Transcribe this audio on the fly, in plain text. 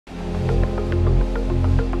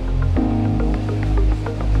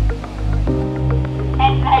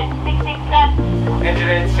Engine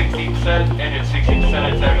at 60%, engine 60%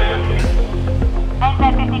 at 10 ma'am.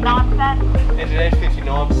 Engine at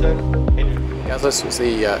 59%. GASWEX was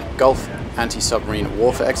the Gulf Anti-Submarine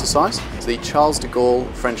Warfare Exercise. The Charles de Gaulle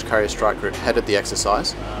French Carrier Strike Group headed the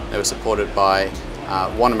exercise. They were supported by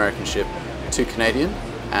one American ship, 2 Canadian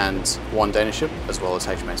and 1 Danish ship, as well as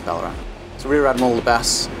HMAS Ballarat. So Rear Admiral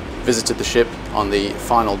Labasse visited the ship on the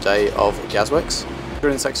final day of GASWEX.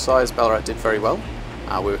 During this exercise, Ballarat did very well.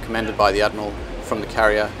 We were commended by the Admiral from the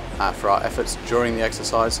carrier for our efforts during the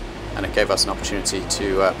exercise, and it gave us an opportunity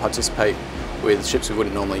to participate with ships we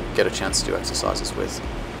wouldn't normally get a chance to do exercises with.